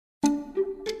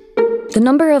The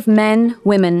number of men,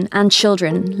 women and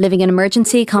children living in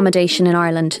emergency accommodation in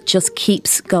Ireland just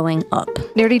keeps going up.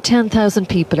 Nearly 10,000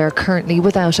 people are currently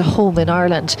without a home in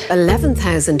Ireland.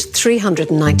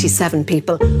 11,397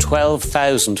 people.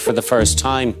 12,000 for the first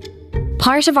time.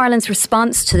 Part of Ireland's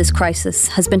response to this crisis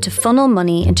has been to funnel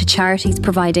money into charities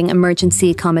providing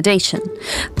emergency accommodation.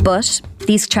 But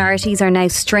these charities are now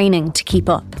straining to keep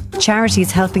up.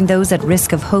 Charities helping those at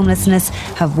risk of homelessness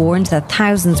have warned that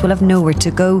thousands will have nowhere to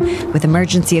go, with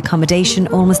emergency accommodation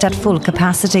almost at full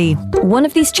capacity. One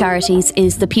of these charities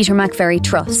is the Peter McVerry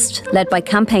Trust, led by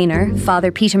campaigner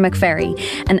Father Peter McVerry,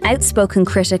 an outspoken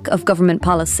critic of government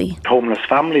policy. Homeless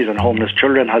families and homeless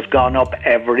children has gone up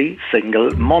every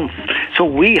single month. So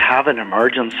we have an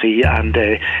emergency, and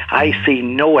I see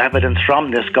no evidence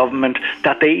from this government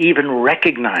that they even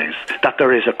recognise that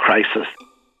there is a crisis.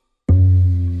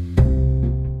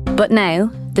 But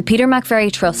now, the Peter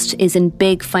McVerry Trust is in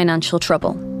big financial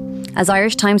trouble, as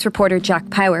Irish Times reporter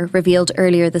Jack Power revealed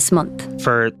earlier this month.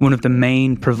 For one of the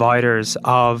main providers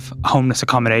of homeless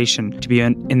accommodation to be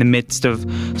in the midst of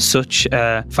such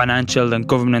a financial and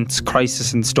governance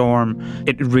crisis and storm,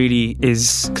 it really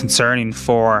is concerning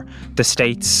for the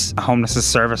state's homelessness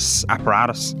service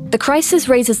apparatus. The crisis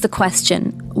raises the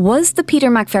question, was the Peter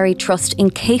McVerry Trust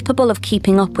incapable of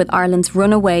keeping up with Ireland's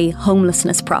runaway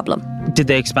homelessness problem? Did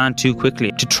they expand too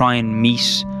quickly to try and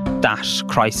meet that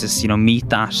crisis, meet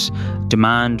that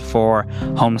demand for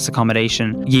homeless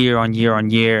accommodation year on year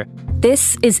on year?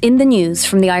 This is In the News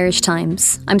from the Irish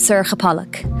Times. I'm Saoirse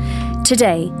Pollock.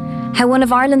 Today, how one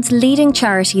of Ireland's leading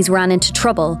charities ran into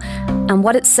trouble and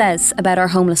what it says about our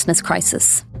homelessness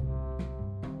crisis.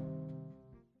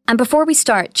 And before we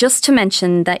start, just to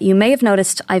mention that you may have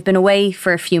noticed I've been away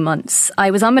for a few months. I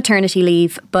was on maternity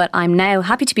leave, but I'm now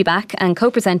happy to be back and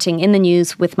co-presenting In the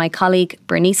News with my colleague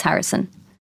Bernice Harrison.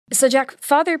 So Jack,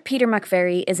 Father Peter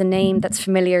McVerry is a name that's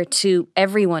familiar to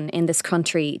everyone in this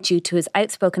country due to his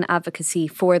outspoken advocacy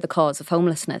for the cause of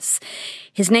homelessness.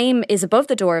 His name is above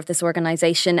the door of this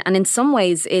organisation, and in some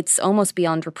ways it's almost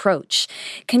beyond reproach.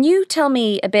 Can you tell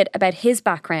me a bit about his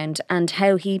background and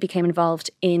how he became involved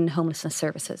in homelessness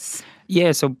services?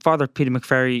 Yeah, so Father Peter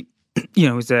McVerry,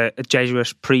 is a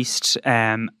Jesuit priest,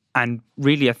 and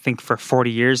really I think for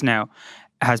 40 years now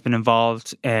has been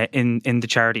involved in the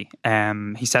charity.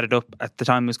 He set it up at the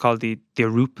time. It was called the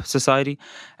Arup Society,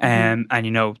 and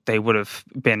they would have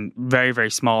been very, very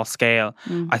small scale.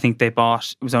 I think they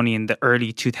bought, it was only in the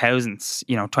early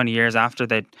 2000s, 20 years after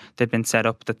they'd been set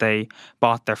up, that they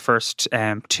bought their first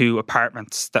 2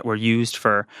 apartments that were used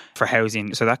for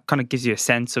housing. So that kind of gives you a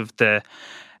sense of the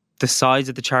size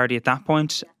of the charity at that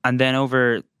point. And then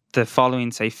over the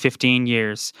following, say, 15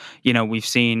 years, we've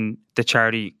seen the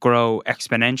charity grow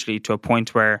exponentially to a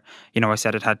point where, I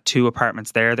said it had 2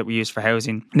 apartments there that we used for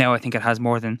housing. Now I think it has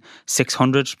more than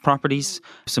 600 properties.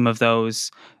 Some of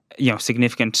those,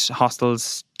 significant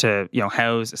hostels to,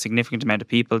 house a significant amount of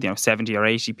people, 70 or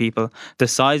 80 people. The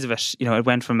size of it, it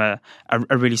went from a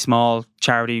really small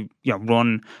charity,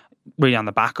 run really on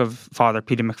the back of Father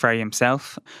Peter McVerry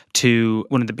himself to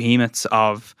one of the behemoths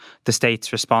of the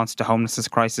state's response to homelessness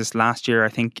crisis. Last year, I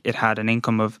think it had an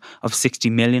income of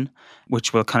 60 million,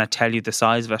 which will kind of tell you the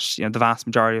size of it. The vast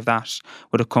majority of that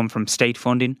would have come from state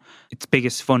funding. Its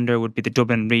biggest funder would be the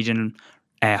Dublin Region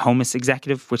Homeless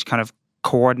Executive, which kind of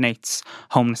coordinates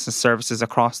homelessness services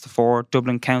across the 4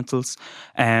 Dublin councils.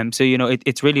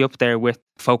 It's really up there with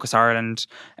Focus Ireland,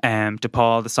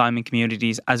 DePaul, the Simon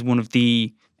communities as one of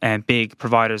the big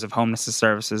providers of homelessness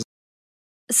services.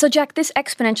 So Jack, this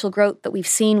exponential growth that we've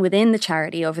seen within the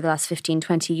charity over the last 15,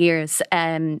 20 years,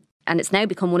 and it's now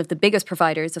become one of the biggest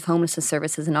providers of homelessness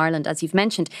services in Ireland, as you've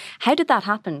mentioned. How did that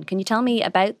happen? Can you tell me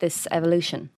about this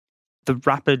evolution? The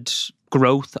rapid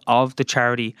growth of the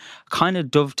charity kind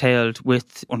of dovetailed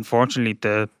with, unfortunately,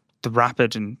 the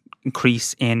rapid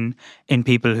increase in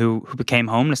people who became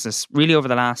homeless. Really over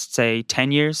the last, say,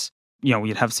 10 years,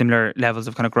 you'd have similar levels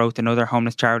of kind of growth in other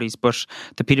homeless charities, but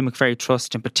the Peter McVerry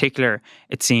Trust in particular,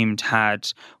 it seemed, had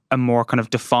a more kind of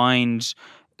defined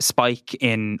spike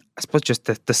in, I suppose, just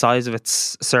the size of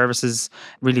its services,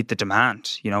 really the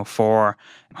demand, for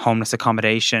homeless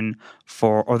accommodation,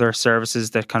 for other services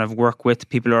that kind of work with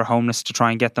people who are homeless to try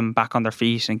and get them back on their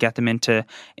feet and get them into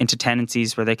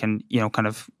tenancies where they can, kind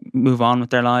of move on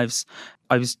with their lives.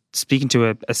 I was speaking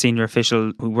to a senior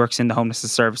official who works in the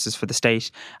homelessness services for the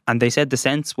state, and they said the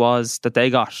sense was that they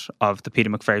got of the Peter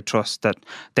McVerry Trust that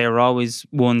they were always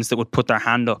ones that would put their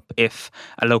hand up if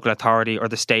a local authority or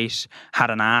the state had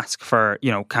an ask for,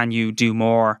 can you do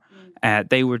more?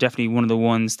 They were definitely one of the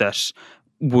ones that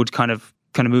would kind of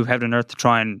kind of move heaven and earth to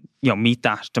try and meet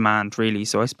that demand, really.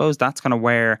 So I suppose that's kind of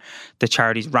where the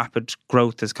charity's rapid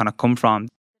growth has kind of come from.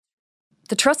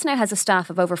 The Trust now has a staff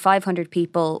of over 500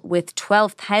 people, with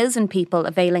 12,000 people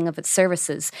availing of its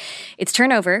services. Its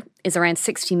turnover is around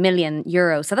 €60 million,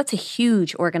 so that's a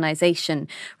huge organisation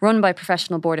run by a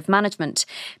professional board of management.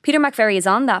 Peter McVerry is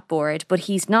on that board, but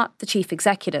he's not the chief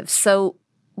executive. So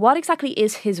what exactly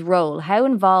is his role? How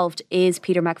involved is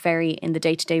Peter McVerry in the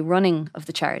day-to-day running of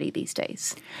the charity these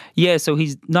days? Yeah, so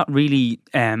he's not really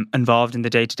involved in the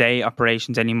day-to-day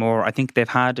operations anymore. I think they've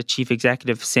had a chief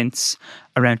executive since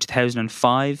around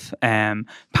 2005.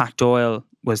 Pat Doyle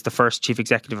was the first chief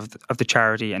executive of the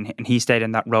charity, and he stayed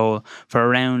in that role for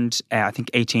around, I think,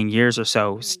 18 years or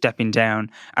so, stepping down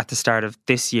at the start of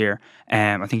this year.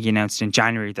 I think he announced in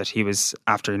January that he was,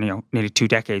 after nearly 2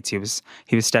 decades, he was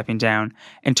stepping down.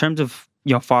 In terms of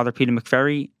Father Peter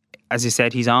McVerry, as you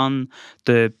said, he's on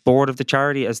the board of the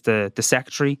charity as the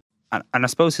secretary, and I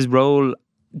suppose his role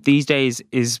these days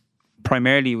is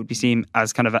primarily would be seen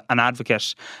as kind of an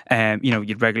advocate.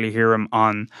 You'd regularly hear him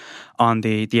on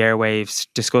the airwaves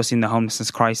discussing the homelessness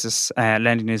crisis,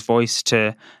 lending his voice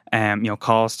to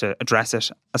calls to address it.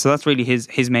 So that's really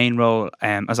his main role,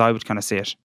 as I would kind of see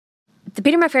it. The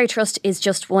Peter McVerry Trust is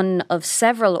just one of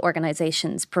several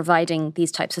organisations providing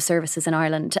these types of services in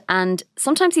Ireland, and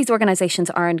sometimes these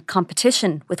organisations are in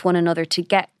competition with one another to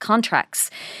get contracts.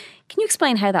 Can you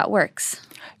explain how that works?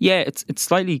 Yeah, it's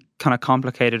slightly kind of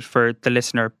complicated for the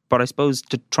listener, but I suppose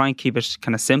to try and keep it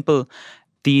kind of simple,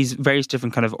 these various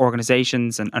different kind of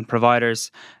organisations and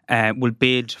providers will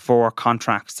bid for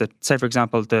contracts that, say, for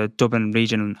example, the Dublin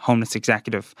Regional Homeless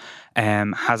Executive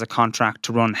has a contract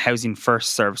to run Housing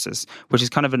First services, which is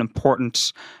kind of an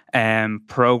important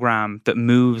programme that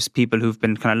moves people who've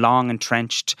been kind of long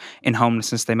entrenched in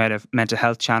homelessness. They might have mental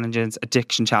health challenges,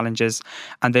 addiction challenges,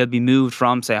 and they'll be moved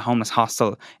from, say, a homeless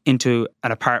hostel into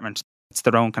an apartment. It's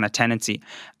their own kind of tenancy,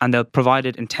 and they'll provide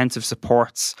intensive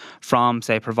supports from,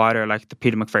 say, a provider like the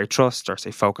Peter McVerry Trust or,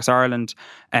 say, Focus Ireland,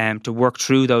 to work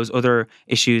through those other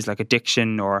issues like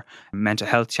addiction or mental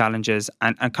health challenges,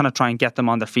 and kind of try and get them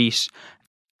on their feet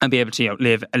and be able to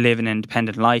live an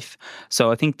independent life.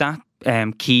 So I think that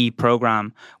key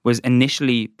programme was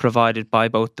initially provided by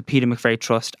both the Peter McVerry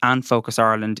Trust and Focus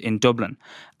Ireland in Dublin.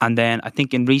 And then I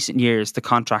think in recent years the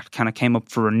contract kind of came up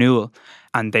for renewal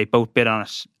and they both bid on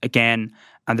it again.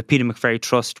 And the Peter McVerry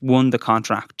Trust won the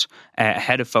contract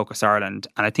ahead of Focus Ireland.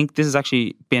 And I think this has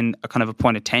actually been a kind of a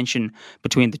point of tension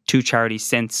between the two charities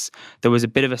since. There was a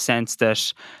bit of a sense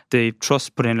that the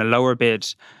Trust put in a lower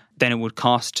bid than it would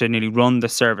cost to nearly run the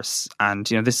service. And,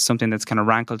 this is something that's kind of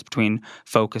rankled between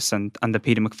Focus and the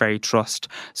Peter McVerry Trust.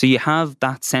 So you have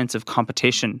that sense of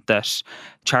competition that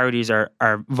charities are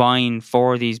vying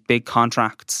for these big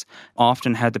contracts.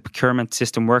 Often how the procurement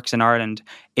system works in Ireland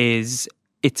is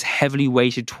it's heavily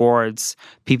weighted towards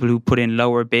people who put in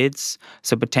lower bids.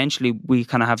 So potentially we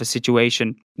kind of have a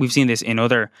situation, we've seen this in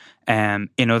other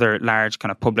large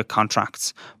kind of public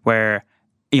contracts where,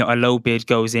 a low bid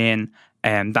goes in,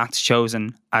 that's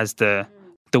chosen as the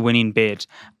winning bid,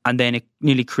 and then it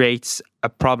nearly creates a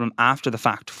problem after the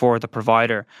fact for the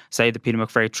provider, say the Peter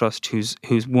McVerry Trust,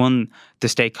 who's won the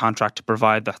state contract to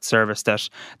provide that service, that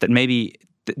maybe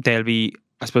they'll be,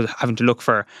 I suppose, having to look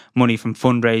for money from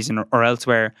fundraising or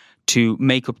elsewhere to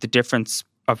make up the difference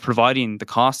of providing the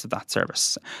cost of that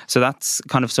service. So that's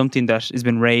kind of something that has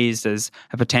been raised as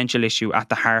a potential issue at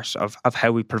the heart of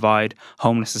how we provide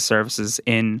homelessness services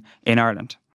in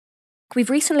Ireland. We've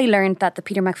recently learned that the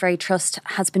Peter McVerry Trust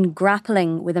has been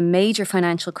grappling with a major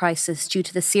financial crisis due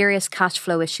to the serious cash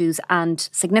flow issues and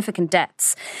significant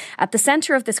debts. At the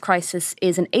centre of this crisis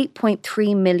is an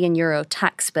 €8.3 million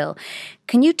tax bill.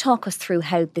 Can you talk us through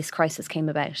how this crisis came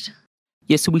about?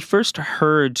 Yeah, so we first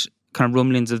heard kind of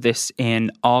rumblings of this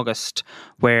in August,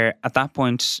 where at that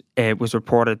point it was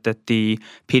reported that the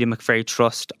Peter McVerry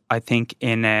Trust, I think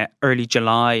in early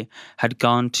July, had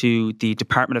gone to the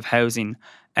Department of Housing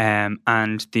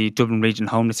and the Dublin Regional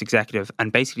Homeless Executive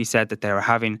and basically said that they were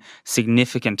having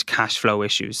significant cash flow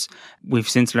issues. We've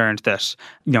since learned that,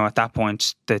 at that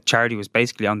point, the charity was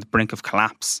basically on the brink of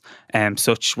collapse.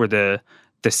 Such were the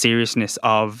seriousness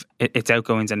of its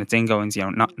outgoings and its ingoings,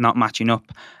 not matching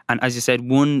up. And as you said,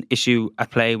 one issue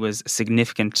at play was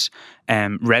significant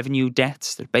revenue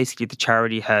debts. That basically the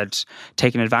charity had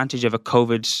taken advantage of a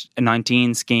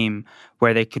COVID-19 scheme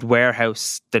where they could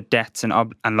warehouse the debts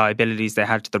and liabilities they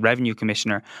had to the Revenue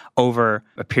Commissioner over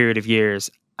a period of years.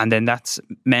 And then that's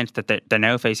meant that they're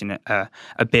now facing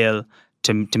a bill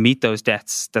to meet those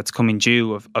debts that's coming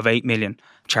due of 8 million.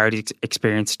 Charities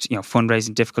experienced,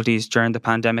 fundraising difficulties during the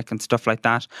pandemic and stuff like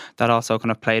that. That also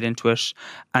kind of played into it.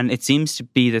 And it seems to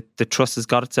be that the trust has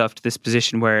got itself to this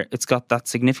position where it's got that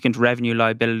significant revenue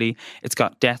liability. It's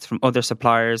got debts from other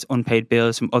suppliers, unpaid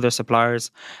bills from other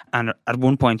suppliers. And at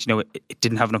one point, it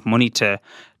didn't have enough money to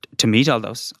meet all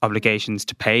those obligations,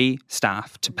 to pay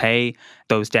staff, to pay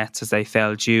those debts as they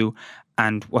fell due.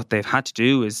 And what they've had to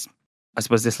do is, I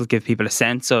suppose this will give people a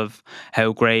sense of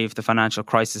how grave the financial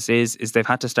crisis is they've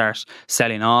had to start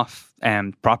selling off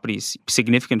properties,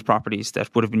 significant properties that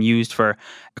would have been used for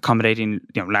accommodating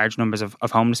large numbers of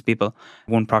homeless people.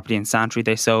 One property in Santry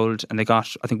they sold and they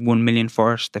got, I think, 1 million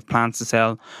for it. They've plans to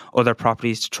sell other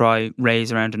properties to try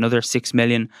raise around another 6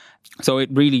 million. So it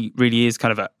really, really is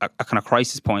kind of a kind of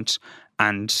crisis point.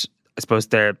 And I suppose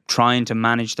they're trying to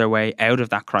manage their way out of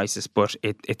that crisis, but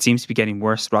it seems to be getting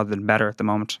worse rather than better at the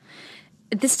moment.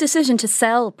 This decision to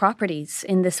sell properties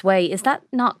in this way, is that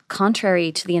not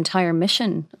contrary to the entire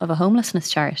mission of a homelessness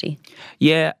charity?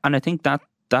 Yeah, and I think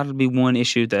that'll be one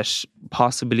issue that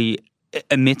possibly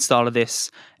amidst all of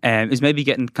this is maybe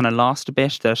getting kind of lost a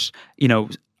bit. That,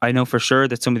 I know for sure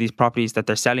that some of these properties that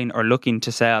they're selling or looking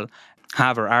to sell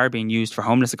have or are being used for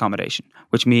homeless accommodation,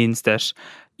 which means that,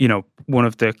 one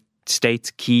of the state's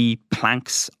key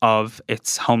planks of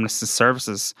its homelessness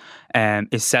services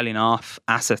is selling off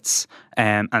assets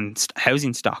and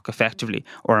housing stock effectively,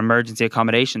 or emergency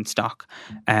accommodation stock,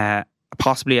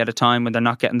 possibly at a time when they're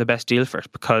not getting the best deal for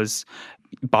it, because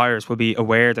buyers will be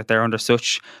aware that they're under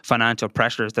such financial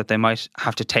pressures that they might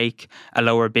have to take a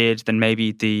lower bid than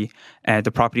maybe the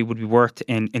property would be worth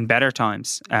in better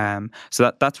times.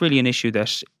 So that's really an issue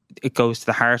that it goes to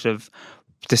the heart of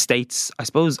the state's, I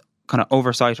suppose, kind of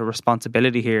oversight or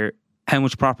responsibility here. How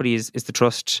much property is the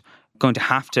trust going to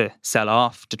have to sell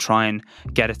off to try and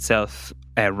get itself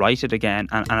righted again?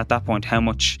 And at that point, how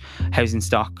much housing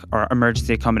stock or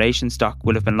emergency accommodation stock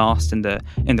will have been lost in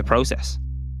the process?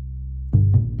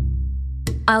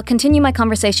 I'll continue my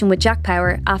conversation with Jack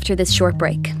Power after this short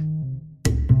break.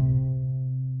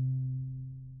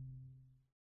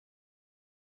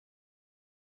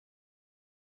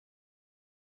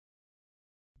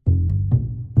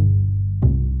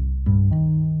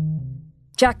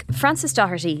 Jack, Francis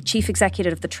Doherty, Chief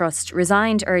Executive of the Trust,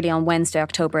 resigned early on Wednesday,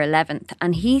 October 11th,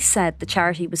 and he said the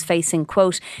charity was facing,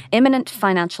 quote, imminent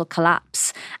financial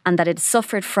collapse and that it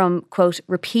suffered from, quote,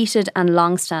 repeated and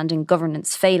long-standing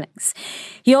governance failings.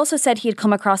 He also said he had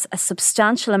come across a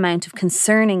substantial amount of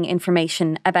concerning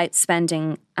information about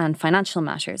spending and financial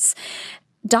matters.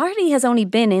 Doherty has only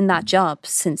been in that job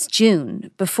since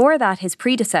June. Before that, his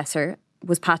predecessor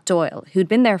was Pat Doyle, who'd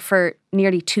been there for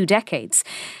nearly 2 decades.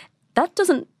 That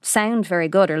doesn't sound very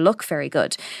good or look very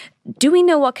good. Do we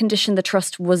know what condition the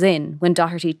trust was in when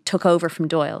Doherty took over from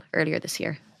Doyle earlier this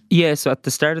year? Yeah, so at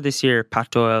the start of this year,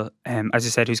 Pat Doyle, as I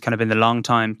said, who's kind of been the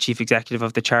long-time chief executive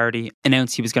of the charity,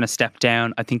 announced he was going to step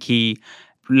down. I think he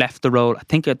left the role, I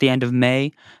think at the end of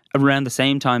May. Around the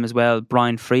same time as well,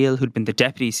 Brian Friel, who'd been the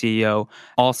deputy CEO,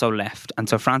 also left. And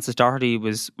so Francis Doherty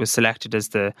was selected as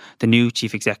the new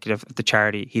chief executive of the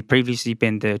charity. He'd previously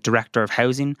been the director of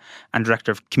housing and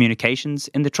director of communications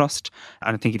in the trust.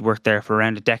 And I think he'd worked there for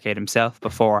around a decade himself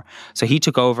before. So he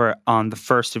took over on the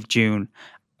 1st of June.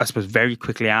 I suppose very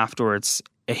quickly afterwards,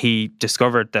 he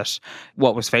discovered that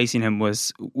what was facing him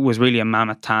was really a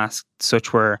mammoth task.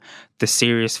 Such were the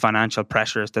serious financial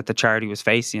pressures that the charity was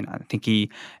facing. I think he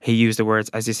used the words,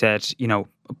 as he said,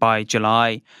 by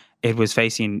July, it was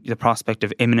facing the prospect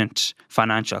of imminent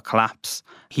financial collapse.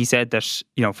 He said that,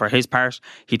 for his part,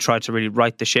 he tried to really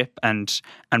right the ship and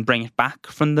bring it back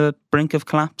from the brink of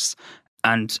collapse.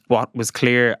 And what was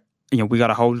clear, we got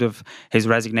a hold of his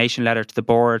resignation letter to the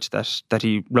board that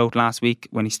he wrote last week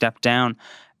when he stepped down.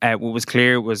 What was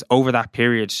clear was over that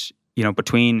period,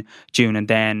 between June and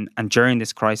then and during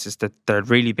this crisis, that there had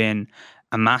really been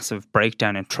a massive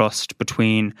breakdown in trust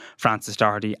between Francis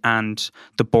Doherty and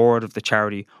the board of the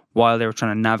charity while they were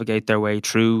trying to navigate their way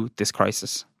through this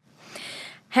crisis.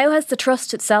 How has the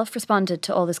trust itself responded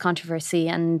to all this controversy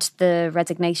and the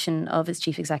resignation of its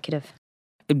chief executive?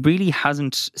 It really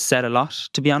hasn't said a lot,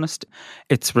 to be honest.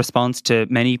 Its response to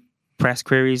many press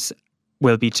queries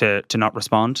will be to not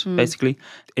respond, basically.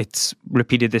 It's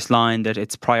repeated this line that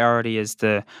its priority is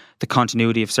the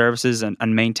continuity of services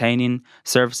and maintaining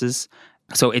services.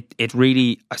 So it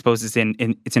really, I suppose, it's in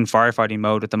firefighting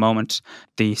mode at the moment.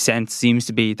 The sense seems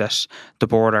to be that the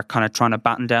board are kind of trying to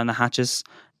batten down the hatches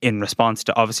in response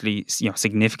to obviously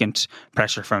significant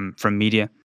pressure from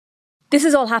media. This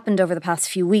has all happened over the past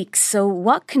few weeks. So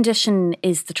what condition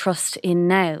is the trust in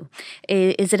now?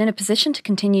 Is it in a position to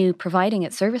continue providing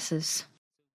its services?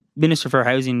 Minister for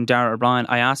Housing, Darragh O'Brien,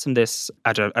 I asked him this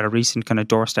at a recent kind of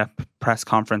doorstep press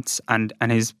conference, and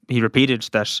he repeated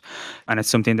that, and it's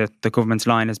something that the government's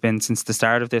line has been since the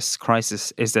start of this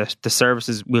crisis, is that the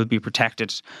services will be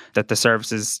protected, that the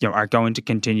services are going to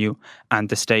continue, and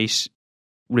the state,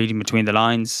 reading between the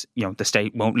lines, the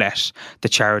state won't let the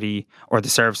charity or the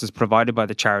services provided by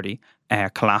the charity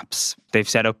collapse. They've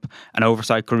set up an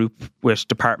oversight group with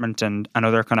department and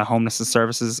other kind of homelessness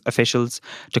services officials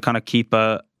to kind of keep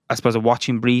a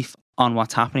watching brief on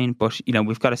what's happening. But,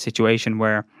 we've got a situation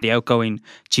where the outgoing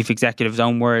chief executive's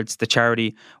own words, the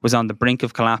charity was on the brink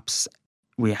of collapse.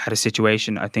 We had a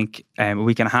situation, I think, a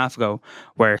week and a half ago,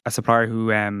 where a supplier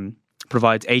who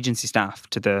provides agency staff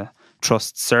to the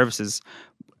trust's services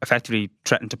effectively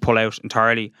threatened to pull out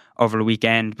entirely over the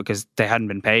weekend because they hadn't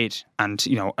been paid. And,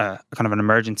 a kind of an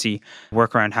emergency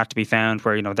workaround had to be found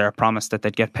where, they're promised that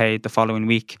they'd get paid the following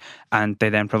week. And they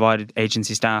then provided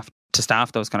agency staff to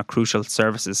staff those kind of crucial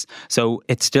services. So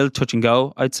it's still touch and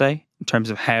go, I'd say, in terms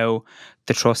of how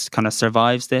the trust kind of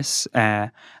survives this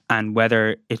and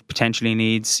whether it potentially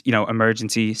needs,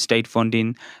 emergency state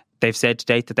funding. They've said to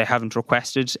date that they haven't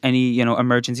requested any,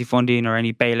 emergency funding or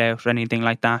any bailout or anything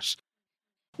like that.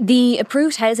 The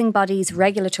approved housing body's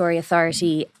regulatory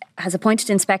authority has appointed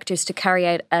inspectors to carry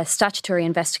out a statutory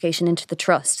investigation into the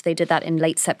trust. They did that in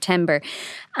late September.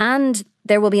 And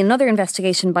there will be another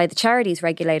investigation by the charities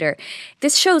regulator.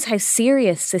 This shows how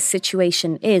serious this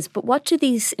situation is. But what do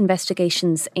these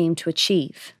investigations aim to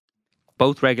achieve?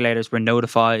 Both regulators were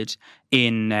notified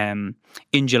in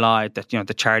July that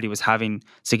the charity was having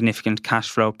significant cash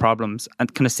flow problems,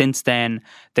 and kind of since then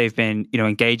they've been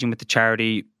engaging with the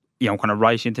charity, kind of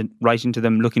writing to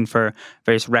them, looking for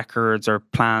various records or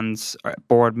plans, or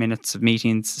board minutes of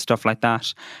meetings, stuff like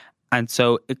that. And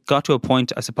so it got to a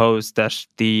point, I suppose, that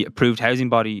the approved housing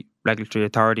body regulatory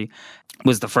authority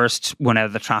was the first one out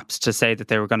of the traps to say that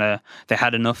they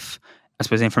had enough, I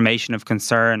suppose, information of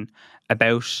concern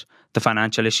about the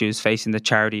financial issues facing the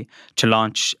charity to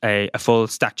launch a full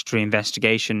statutory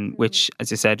investigation, which,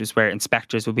 as I said, is where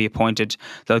inspectors will be appointed.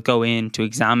 They'll go in to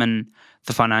examine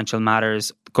the financial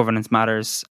matters, governance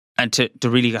matters, and to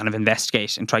really kind of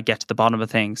investigate and try to get to the bottom of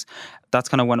things. That's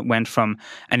kind of when it went from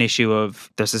an issue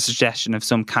of there's a suggestion of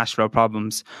some cash flow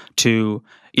problems to,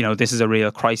 this is a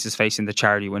real crisis facing the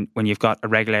charity when you've got a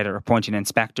regulator appointing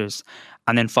inspectors.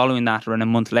 And then following that, around a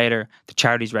month later, the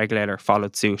charities regulator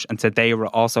followed suit and said they were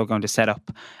also going to set up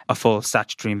a full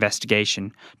statutory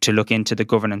investigation to look into the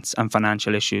governance and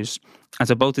financial issues. And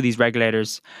so both of these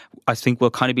regulators, I think,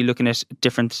 will kind of be looking at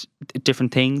different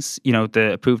things.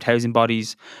 The approved housing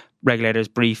bodies regulator's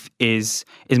brief is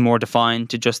more defined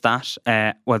to just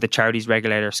that, while the charities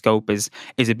regulator scope is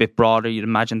a bit broader. You'd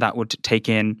imagine that would take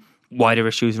in wider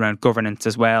issues around governance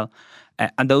as well.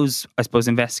 And those, I suppose,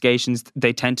 investigations,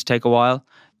 they tend to take a while.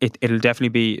 It'll definitely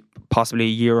be possibly a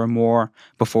year or more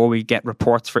before we get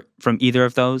reports from either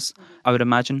of those, I would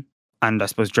imagine. And I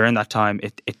suppose during that time,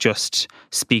 it just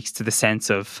speaks to the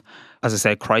sense of, as I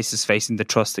say, crisis facing the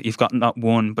trust, that you've got not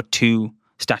one but two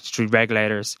statutory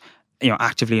regulators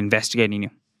actively investigating you.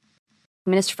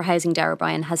 Minister for Housing, Darragh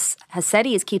O'Brien, has said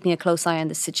he is keeping a close eye on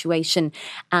the situation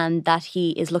and that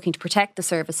he is looking to protect the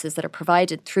services that are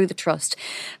provided through the trust.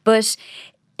 But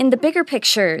in the bigger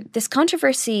picture, this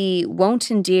controversy won't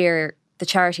endear the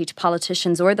charity to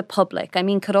politicians or the public. I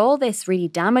mean, could all this really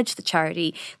damage the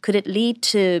charity? Could it lead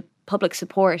to public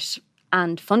support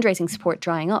and fundraising support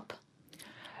drying up?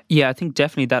 Yeah, I think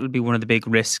definitely that'll be one of the big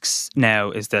risks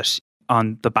now, is that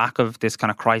on the back of this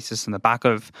kind of crisis, on the back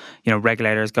of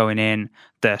regulators going in,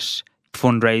 that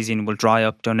fundraising will dry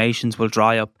up, donations will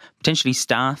dry up, potentially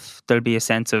staff. There'll be a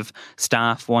sense of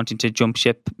staff wanting to jump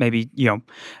ship, maybe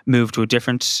move to a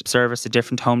different service, a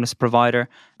different homeless provider,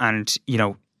 and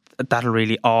that'll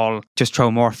really all just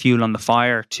throw more fuel on the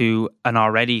fire to an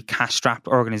already cash-strapped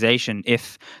organisation.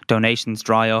 If donations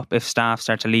dry up, if staff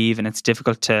start to leave and it's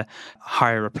difficult to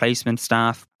hire replacement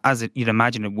staff, as you'd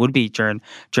imagine it would be during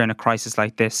a crisis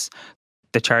like this,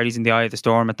 the charity's in the eye of the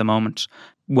storm at the moment.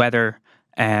 Whether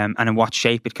and in what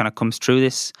shape it kind of comes through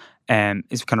this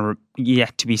is kind of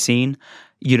yet to be seen.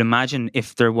 You'd imagine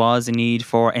if there was a need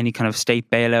for any kind of state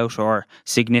bailout or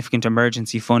significant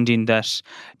emergency funding, that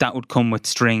would come with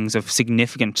strings of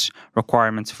significant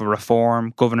requirements for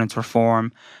reform, governance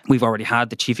reform. We've already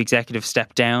had the chief executive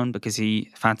step down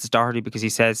Francis Doherty, because he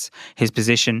says his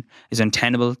position is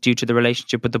untenable due to the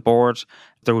relationship with the board.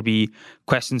 There would be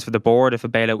questions for the board if a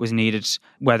bailout was needed,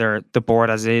 whether the board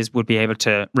as is would be able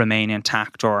to remain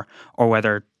intact or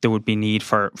whether there would be need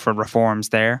for reforms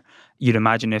there. You'd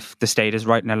imagine if the state is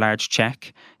writing a large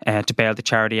cheque to bail the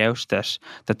charity out,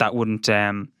 that wouldn't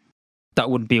that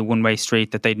wouldn't be a one-way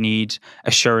street, that they'd need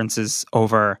assurances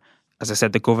over, as I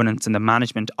said, the governance and the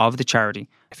management of the charity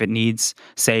if it needs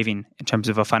saving in terms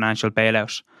of a financial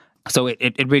bailout. So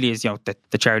it really is,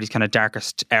 the charity's kind of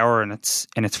darkest hour in its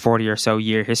 40 or so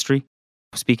year history.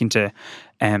 Speaking to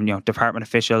department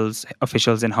officials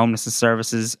in homelessness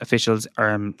services, officials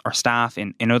or staff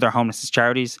in other homelessness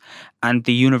charities, and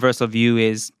the universal view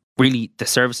is really the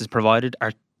services provided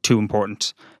are too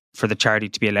important for the charity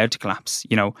to be allowed to collapse.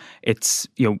 You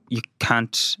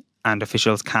can't, and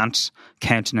officials can't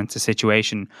countenance a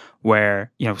situation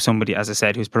where, somebody, as I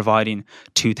said, who's providing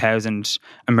 2,000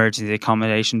 emergency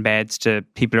accommodation beds to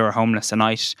people who are homeless a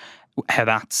night, how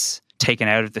that's taken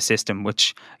out of the system,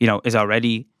 which, is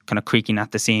already kind of creaking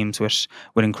at the seams with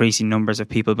increasing numbers of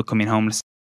people becoming homeless.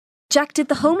 Jack, did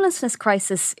the homelessness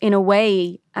crisis in a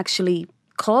way actually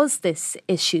cause this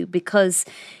issue? Because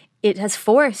it has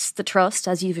forced the trust,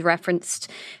 as you've referenced,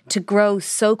 to grow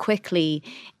so quickly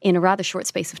in a rather short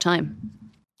space of time.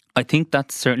 I think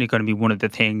that's certainly going to be one of the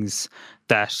things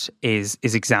that is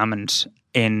examined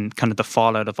in kind of the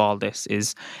fallout of all this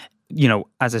is,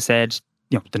 as I said,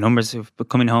 the numbers of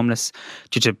becoming homeless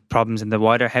due to problems in the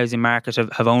wider housing market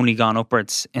have only gone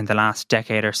upwards in the last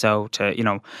decade or so to,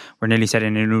 we're nearly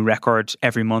setting a new record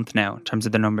every month now in terms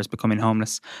of the numbers becoming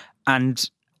homeless.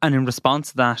 And in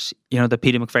response to that, the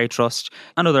Peter McVerry Trust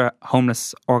and other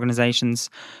homeless organisations,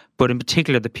 but in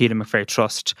particular the Peter McVerry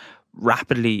Trust,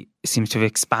 rapidly seems to have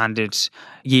expanded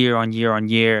year on year on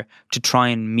year to try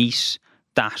and meet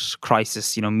that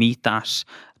crisis, meet that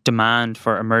demand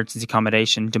for emergency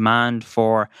accommodation, demand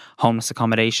for homeless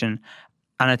accommodation.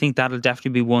 And I think that'll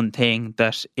definitely be one thing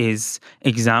that is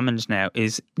examined now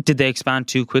is, did they expand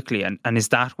too quickly? And is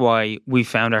that why we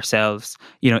found ourselves,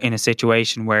 in a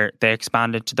situation where they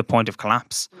expanded to the point of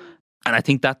collapse? And I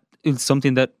think that is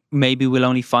something that maybe we'll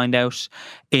only find out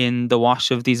in the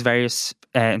wash of these various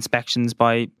inspections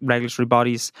by regulatory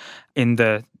bodies in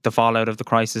the fallout of the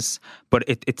crisis. But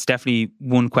it's definitely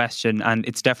one question, and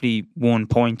it's definitely one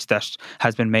point that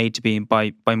has been made to be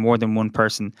by more than one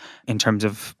person in terms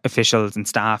of officials and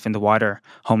staff in the wider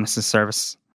homelessness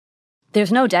service.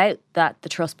 There's no doubt that the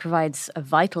Trust provides a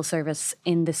vital service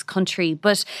in this country,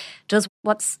 but does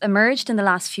what's emerged in the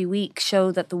last few weeks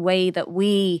show that the way that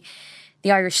we,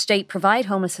 the Irish state, provide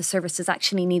homelessness services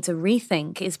actually needs a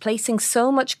rethink? Is placing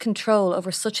so much control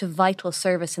over such a vital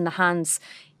service in the hands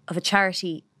of a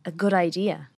charity a good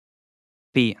idea?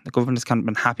 The government has kind of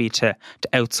been happy to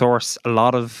outsource a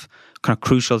lot of kind of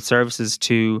crucial services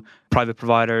to private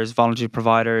providers, voluntary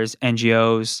providers,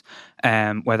 NGOs,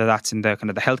 whether that's in the kind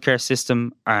of the healthcare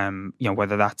system,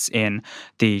 whether that's in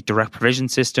the direct provision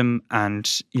system,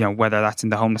 and whether that's in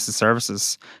the homelessness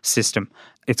services system.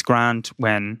 It's grand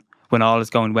when all is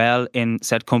going well in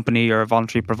said company or a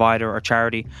voluntary provider or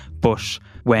charity, but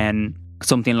when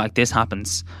something like this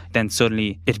happens, then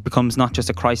suddenly it becomes not just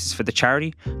a crisis for the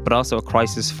charity, but also a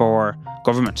crisis for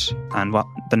government and what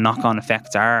the knock-on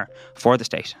effects are for the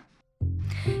state.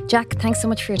 Jack, thanks so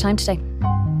much for your time today.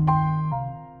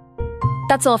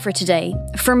 That's all for today.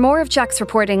 For more of Jack's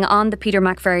reporting on the Peter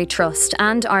McVerry Trust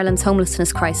and Ireland's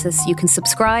homelessness crisis, you can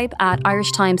subscribe at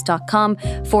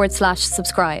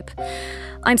irishtimes.com/subscribe.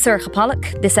 I'm Saoirse Pollock.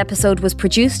 This episode was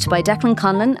produced by Declan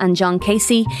Conlon and John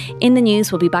Casey. In the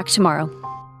News will be back tomorrow.